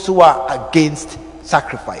 those who are against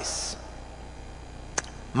sacrifice.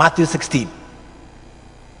 Matthew 16.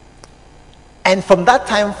 And from that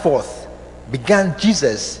time forth began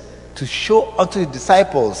Jesus to show unto the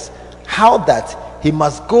disciples how that he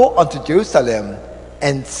must go unto Jerusalem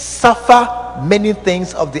and suffer many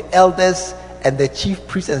things of the elders and the chief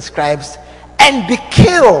priests and scribes, and be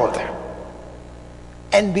killed.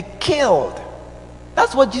 And be killed.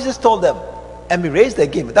 That's what Jesus told them. And be raised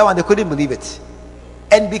again. But that one, they couldn't believe it.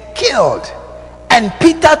 And be killed. And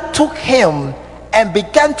Peter took him and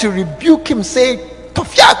began to rebuke him, saying,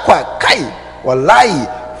 Tofiakwa kai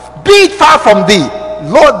wallahi, be it far from thee,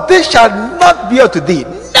 Lord, this shall not be unto thee,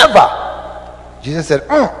 never. Jesus said,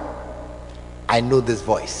 I know this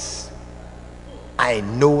voice, I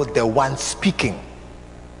know the one speaking.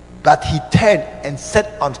 But he turned and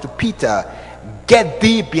said unto Peter, get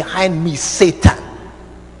thee behind me, Satan,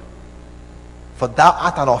 for thou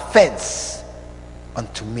art an offense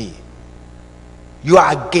unto me. You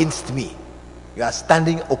are against me. You are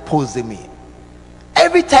standing opposing me.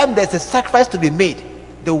 Every time there's a sacrifice to be made,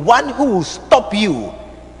 the one who will stop you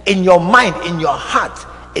in your mind, in your heart,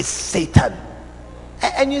 is Satan.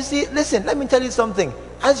 And you see, listen, let me tell you something.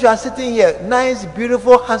 As you are sitting here, nice,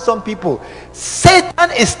 beautiful, handsome people,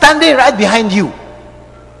 Satan is standing right behind you,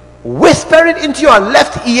 whispering into your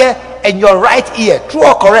left ear and your right ear. True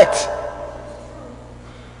or correct?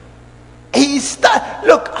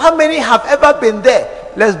 Look, how many have ever been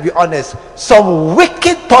there? Let's be honest. Some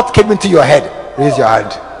wicked thought came into your head. Raise your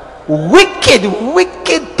hand. Wicked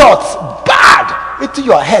thoughts, bad, into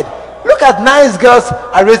your head. Look at nice girls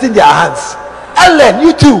are raising their hands. Ellen,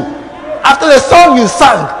 you too. After the song you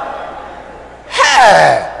sang.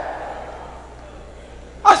 Hey.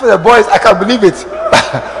 As for the boys, I can't believe it.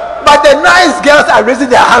 But the nice girls are raising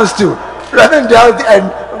their hands too. Reverend Gerald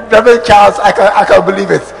and Reverend Charles, I can't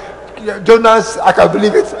believe it. Jonas, I can't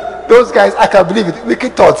believe it. Those guys, I can't believe it.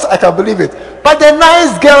 Wicked thoughts, I can't believe it. But the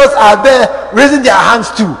nice girls are there raising their hands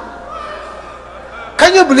too.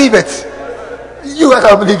 Can you believe it? You, I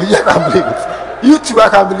can't believe it. You, I can't believe it. You too, I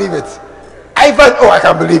can't believe it. Ivan, oh, I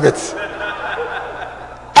can't believe it.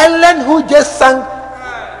 Ellen, who just sang,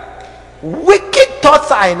 wicked thoughts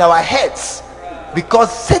are in our heads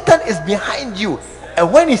because Satan is behind you,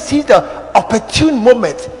 and when he sees the opportune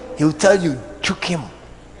moment, he will tell you, choke him.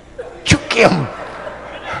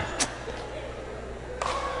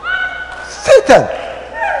 Satan,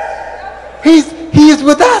 he is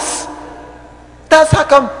with us. That's how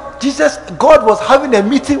come God was having a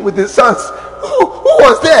meeting with his sons. Who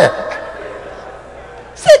was there?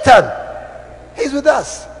 Satan. He's with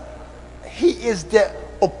us. He is the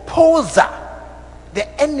opposer,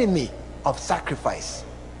 the enemy of sacrifice.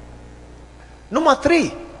 Number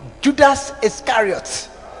 3, Judas Iscariot.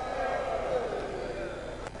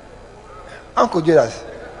 Uncle Judas.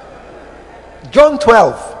 John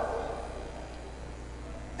 12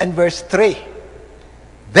 and verse 3.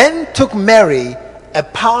 Then took Mary a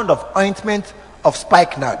pound of ointment of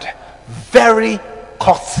spikenard, very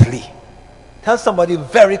costly. Tell somebody,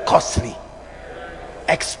 very costly,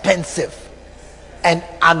 expensive, and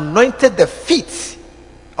anointed the feet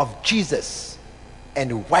of Jesus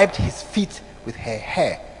and wiped his feet with her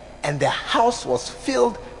hair, and the house was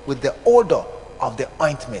filled with the odor of the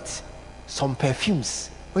ointment. Some perfumes,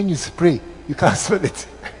 when you spray, you can't smell it.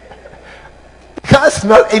 You can't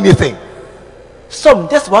smell anything. Some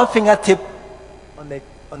just one fingertip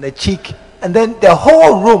on the cheek, and then the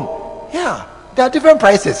whole room. Yeah, there are different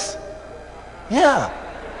prices. Yeah.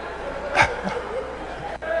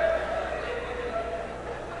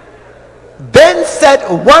 Then said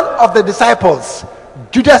one of the disciples,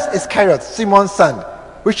 Judas Iscariot, Simon's son,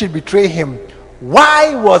 which should betray him,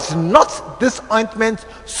 why was not this ointment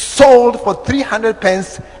sold for 300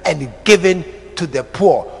 pence and given to the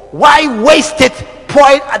poor? Why waste it, pour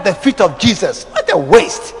it at the feet of Jesus? What a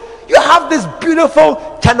waste. You have this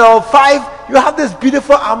beautiful Channel 5, you have this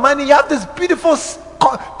beautiful Armani, you have this beautiful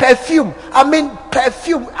perfume. I mean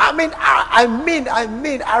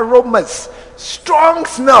aromas, strong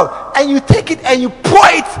smell, and you take it and you pour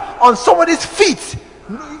it on somebody's feet.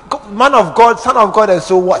 Man of God, son of God, and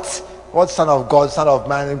so what? What son of God, son of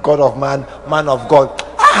man, God of man, man of God?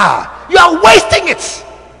 You are wasting it.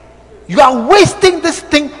 You are wasting this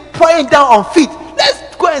thing, pouring down on feet.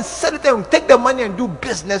 Let's go and sell it and take the money and do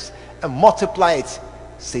business and multiply it.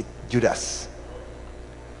 Say Judas.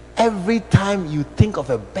 Every time you think of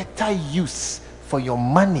a better use for your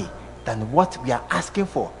money than what we are asking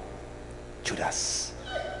for, Judas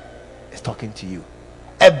is talking to you.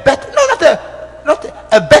 Not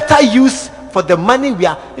a better use for the money we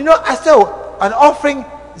are. I say an offering.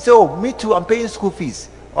 So me too. I'm paying school fees,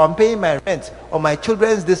 or I'm paying my rent, or my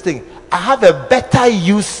children's this thing. I have a better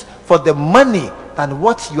use for the money than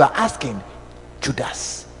what you are asking.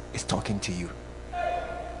 Judas is talking to you.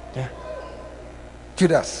 Yeah.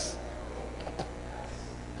 Judas.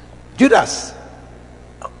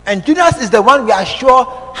 And Judas is the one we are sure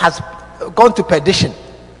has gone to perdition.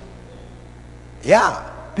 Yeah.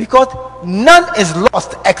 Because none is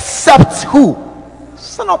lost except who?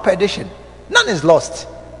 Son of perdition. None is lost.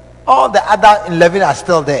 All the other 11 are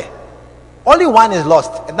still there. Only one is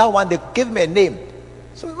lost. And that one, they give me a name.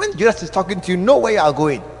 So when Judas is talking to you, know where you are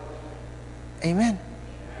going. Amen.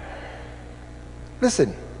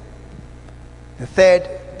 Listen.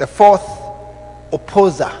 The fourth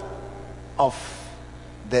opposer of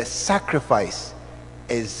the sacrifice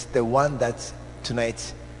is the one that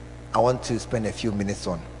tonight I want to spend a few minutes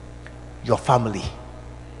on. Your family.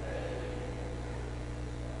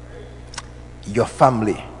 Your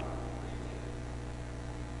family.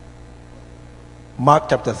 Mark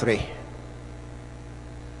chapter 3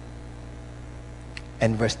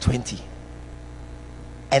 and verse 20.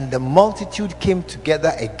 And the multitude came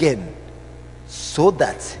together again, so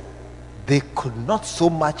that they could not so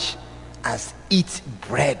much as eat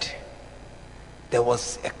bread. There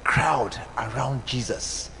was a crowd around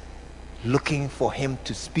Jesus, looking for him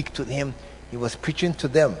to speak to him. He was preaching to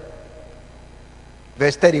them.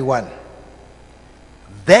 Verse 31.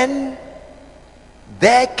 Then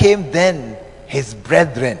there came then his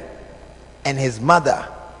brethren and his mother,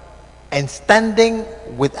 and standing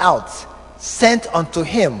without, sent unto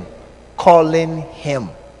him, calling him.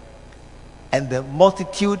 And the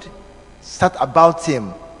multitude sat about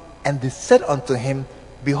him, and they said unto him,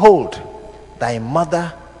 Behold, thy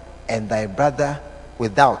mother and thy brother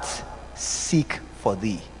without seek for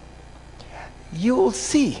thee. You will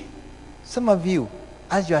see, some of you,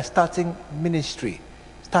 as you are starting ministry,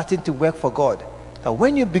 starting to work for God, that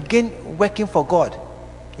when you begin working for God,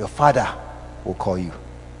 your father will call you.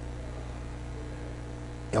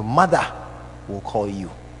 Your mother will call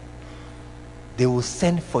you. They will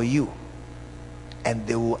send for you, and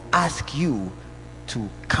they will ask you to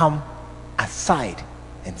come aside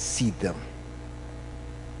and see them.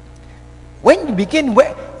 When you begin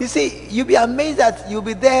work, you see, you'll be amazed that you'll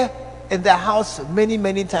be there in the house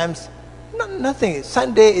many times. Nothing.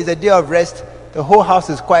 Sunday is a day of rest. The whole house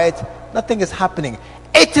is quiet. Nothing is happening.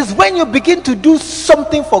 It is when you begin to do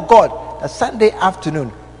something for God that Sunday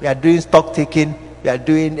afternoon we are doing stock taking, we are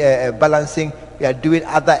doing balancing, we are doing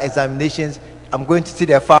other examinations. I'm going to see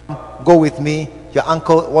the farm. Go with me. Your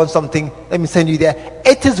uncle wants something. Let me send you there.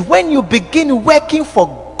 It is when you begin working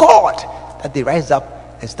for God that they rise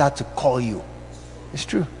up and start to call you. It's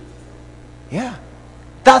true. Yeah.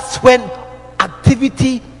 That's when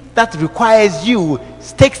activity that requires you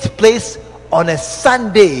takes place on a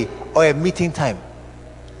Sunday or a meeting time.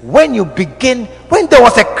 When you begin, when there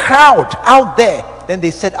was a crowd out there, then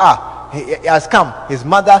they said, he has come, his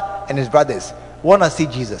mother and his brothers want to see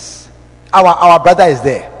Jesus. Our brother is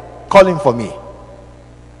there calling for me.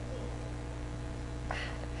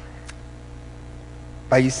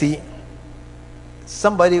 But you see,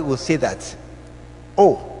 somebody will say that,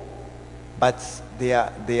 but they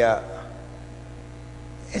are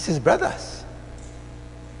it's his brothers.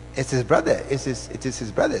 It's his brother. It is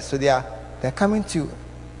his brother. So they're coming to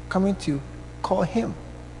call him.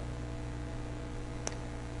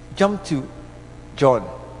 Jump to John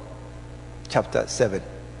chapter 7.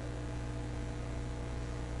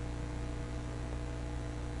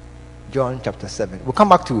 John chapter 7. We'll come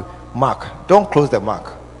back to Mark. Don't close the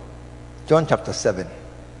Mark. John chapter 7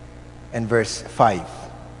 and verse 5.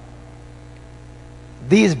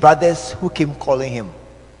 These brothers who came calling him,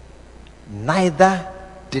 neither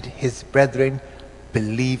did his brethren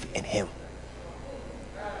believe in him.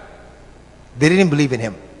 They didn't believe in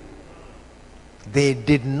him. They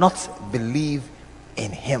did not believe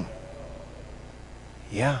in him.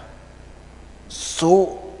 Yeah. So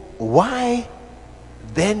why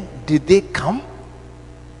then did they come?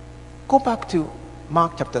 Go back to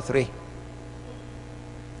Mark chapter 3.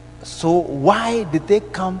 So why did they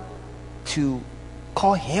come to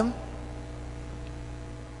call him?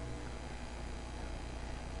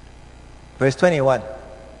 Verse 21.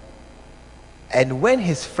 And when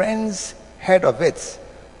his friends heard of it,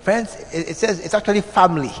 friends, it says it's actually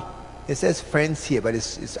family. It says friends here, but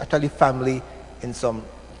it's actually family in some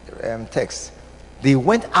texts. They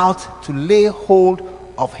went out to lay hold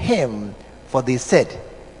of him, for they said,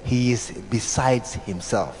 he is besides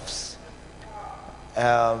himself.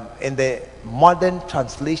 In the modern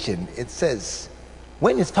translation, it says,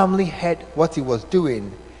 when his family heard what he was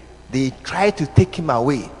doing, they tried to take him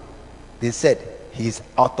away. They said, he is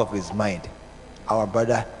out of his mind. Our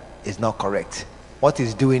brother is not correct. What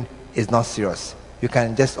he's doing is not serious. You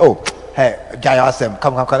can just, hey, Jayasem,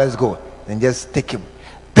 come, let's go. And just take him.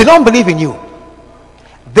 They don't believe in you.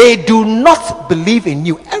 They do not believe in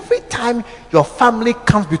you. Every time your family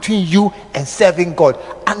comes between you and serving God,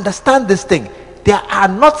 understand this thing. They are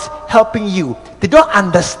not helping you. They don't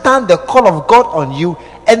understand the call of God on you,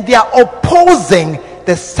 and they are opposing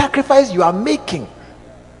the sacrifice you are making.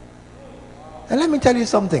 And let me tell you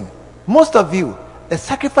something. Most of you, the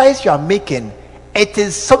sacrifice you are making, it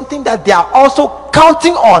is something that they are also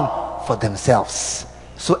counting on for themselves.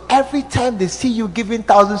 So every time they see you giving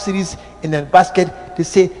 1,000 cedis in a basket, they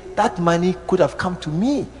say, that money could have come to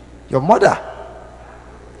me. Your mother.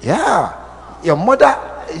 Yeah. Your mother,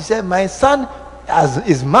 she said, my son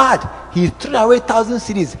is mad. He threw away 1,000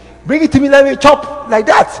 cedis. Bring it to me, let me chop like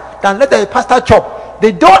that. Then let the pastor chop.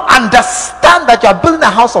 They don't understand that you are building a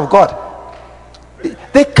house of God.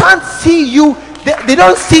 They can't see you. They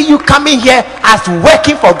don't see you coming here as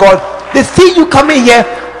working for God. They see you coming here,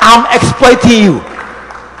 I'm exploiting you.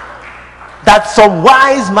 That some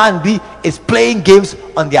wise man is playing games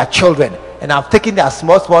on their children, and I've taken their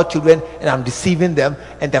small children and I'm deceiving them,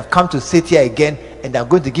 and they've come to sit here again and they're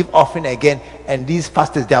going to give offering again. And these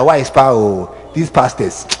pastors, they are wise. These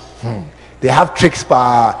pastors, they have tricks,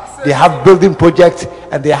 they have building projects,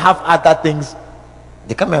 and they have other things.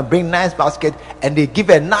 They come and bring nice basket and they give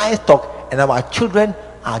a nice talk, and our children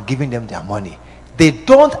are giving them their money. They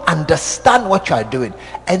don't understand what you are doing.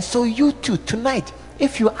 And so you too, tonight,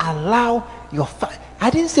 if you allow your I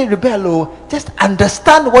didn't say rebel, just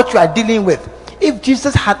understand what you are dealing with. If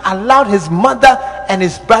Jesus had allowed his mother and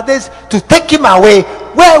his brothers to take him away,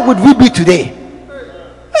 where would we be today?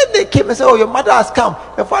 When they came and said, your mother has come,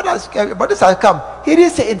 your brothers have come, he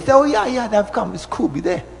didn't say, yeah, they have come, it's cool, be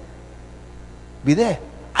there.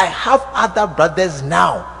 I have other brothers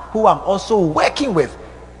now who I'm also working with.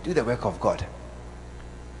 Do the work of God.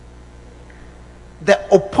 The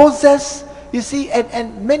opposers, you see,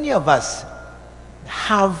 and many of us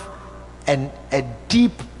have a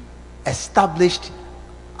deep established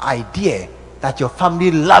idea that your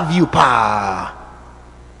family love you, I'm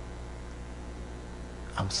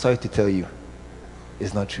sorry to tell you,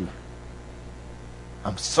 it's not true.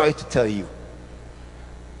 I'm sorry to tell you.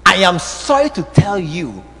 I am sorry to tell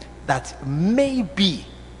you that maybe,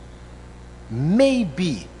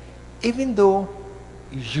 even though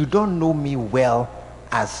you don't know me well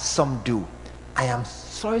as some do, I am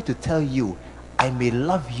sorry to tell you, I may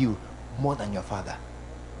love you more than your father.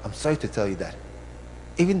 I'm sorry to tell you that.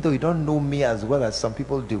 Even though you don't know me as well as some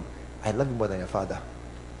people do, I love you more than your father.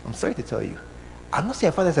 I'm sorry to tell you. I'm not saying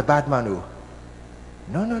your father is a bad man.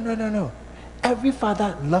 No. Every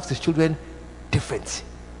father loves his children different.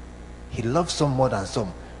 He loves some more than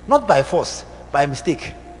some. Not by force, by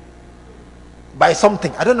mistake. By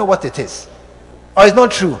something. I don't know what it is. Or it's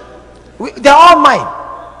not true. They're all mine.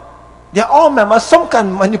 They're all mine. Some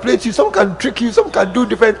can manipulate you, some can trick you, some can do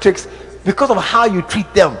different tricks because of how you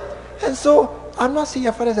treat them. And so, I'm not saying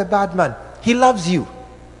your father is a bad man. He loves you.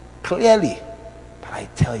 Clearly. But I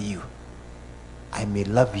tell you, I may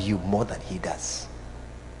love you more than he does.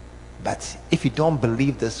 But if you don't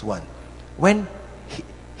believe this one, when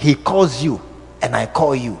he calls you and I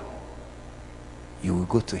call you, you will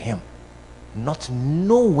go to him, not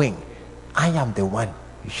knowing I am the one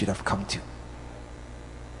you should have come to.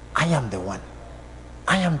 I am the one.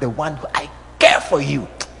 I am the one who I care for you.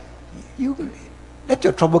 You let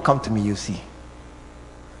your trouble come to me, you see.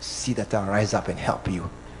 See that I'll rise up and help you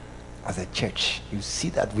as a church. You see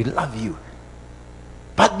that we love you.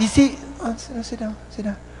 But you see, sit down.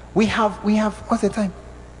 We have, what's the time?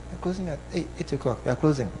 We're closing at 8 o'clock. We are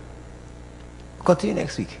closing. Continue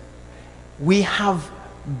next week. We have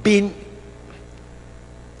been,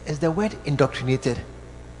 is the word indoctrinated?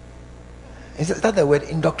 Is that the word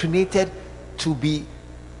indoctrinated to be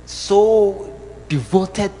so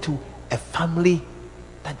devoted to a family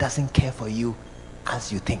that doesn't care for you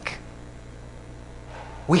as you think?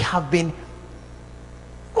 We have been,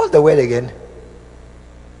 what's the word again?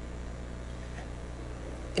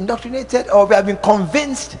 Indoctrinated, or we have been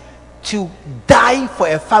convinced to die for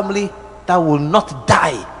a family that will not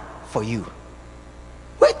die for you.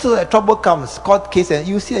 Wait till the trouble comes, court case, and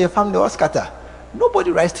you see that your family will scatter.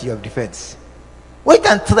 Nobody rise to your defense. Wait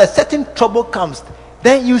until a certain trouble comes,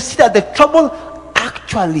 then you see that the trouble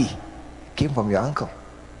actually came from your uncle.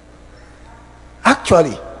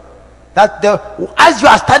 Actually, that as you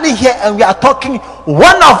are standing here and we are talking,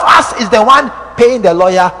 one of us is the one paying the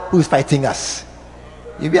lawyer who is fighting us.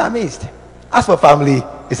 You'll be amazed. As for family,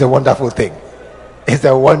 it's a wonderful thing. It's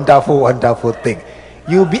a wonderful, wonderful thing.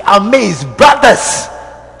 You'll be amazed. Brothers,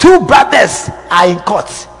 two brothers are in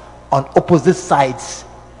court on opposite sides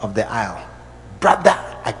of the aisle. Brother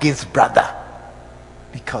against brother.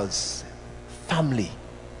 Because family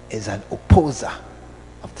is an opposer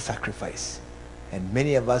of the sacrifice. And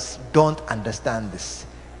many of us don't understand this.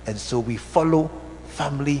 And so we follow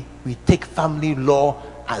family. We take family law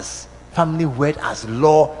as family word as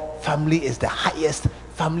law. Family is the highest.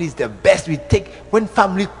 Family is the best. We take, when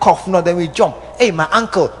family cough, no, then we jump. Hey, my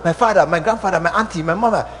uncle, my father, my grandfather, my auntie, my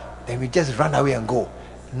mama. Then we just run away and go.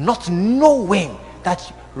 Not knowing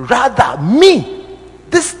that rather me,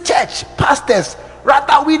 this church, pastors,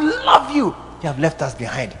 rather we love you. You have left us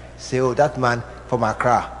behind. Say, oh, that man from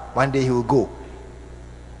Accra, one day he will go.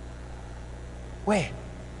 Where?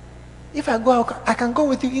 If I go, I can go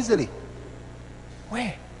with you easily.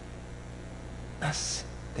 Where? That's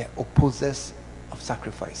the opposers of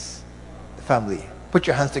sacrifice. The family. Put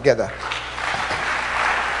your hands together.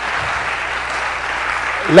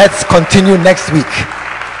 Let's continue next week.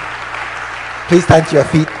 Please stand to your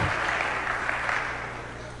feet.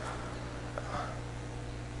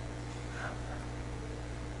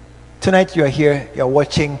 Tonight you are here, you are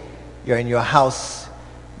watching, you are in your house,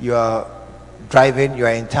 you are driving, you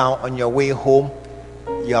are in town, on your way home,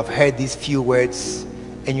 you have heard these few words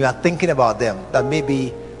and you are thinking about them, that maybe,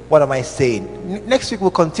 what am I saying? Next week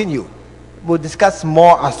we'll continue. We'll discuss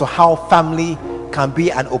more as to how family can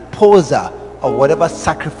be an opposer of whatever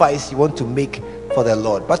sacrifice you want to make for the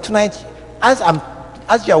Lord. But tonight,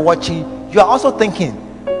 as you are watching, you are also thinking,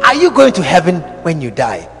 are you going to heaven when you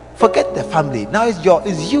die? Forget the family. Now it's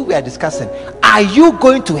you we are discussing. Are you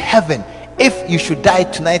going to heaven if you should die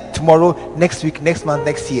tonight, tomorrow, next week, next month,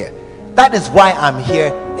 next year? That is why I'm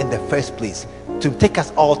here in the first place, to take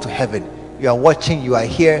us all to heaven. You are watching, you are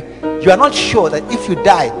here. You are not sure that if you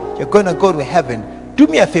die, you're going to go to heaven. Do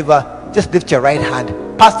me a favor, just lift your right hand.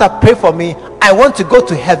 Pastor, pray for me. I want to go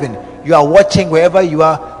to heaven. You are watching wherever you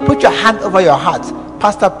are. Put your hand over your heart.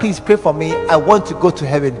 Pastor, please pray for me. I want to go to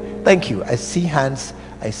heaven. Thank you. I see hands.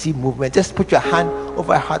 I see movement. Just put your hand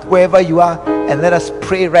over your heart wherever you are and let us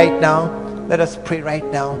pray right now. Let us pray right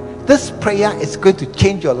now. This prayer is going to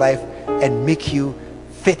change your life and make you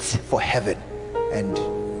fit for heaven. And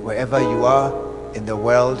wherever you are in the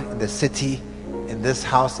world, in the city, in this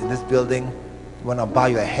house, in this building, you want to bow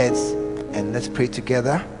your heads and let's pray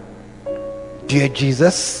together. Dear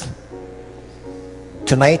Jesus,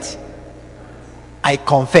 tonight I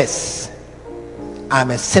confess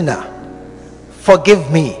I'm a sinner.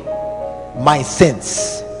 Forgive me my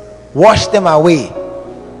sins. Wash them away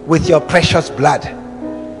with your precious blood.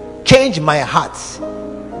 Change my heart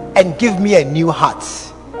and give me a new heart,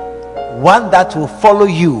 one that will follow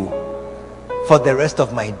you for the rest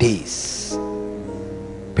of my days.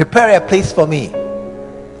 Prepare a place for me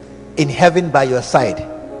in heaven by your side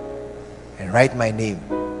and write my name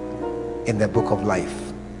in the book of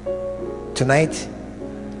life. Tonight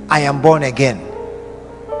I am born again.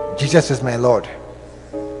 Jesus is my Lord,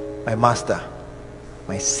 my Master,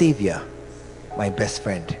 my Savior, my best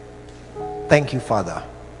friend. Thank you, Father,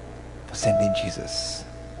 for sending Jesus.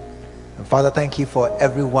 And Father, thank you for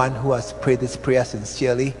everyone who has prayed this prayer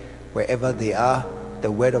sincerely, wherever they are.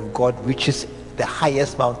 The word of God reaches the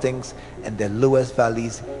highest mountains and the lowest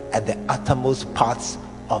valleys and the uttermost parts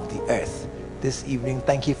of the earth. This evening,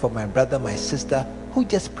 thank you for my brother, my sister, who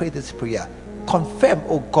just prayed this prayer. Confirm,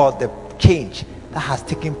 oh God, the change that has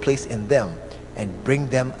taken place in them and bring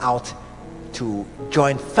them out to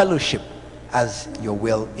join fellowship as your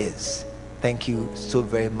will is. Thank you so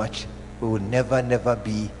very much. We will never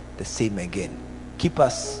be the same again. Keep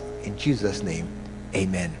us in Jesus' name.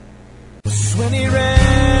 Amen. When he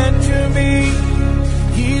ran to me,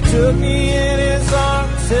 he took me in his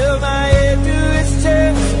arms, held my head to his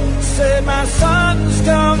chest, said, my son's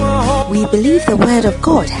come home. We believe the word of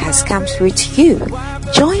God has come through to you.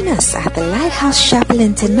 Join us at the Lighthouse Chapel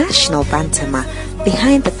International, Bantama,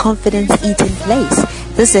 behind the Confidence Eating Place.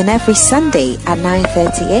 This is every Sunday at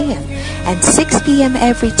 9:30 a.m. and 6 p.m.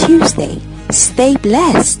 every Tuesday. Stay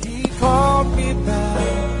blessed. He called me back.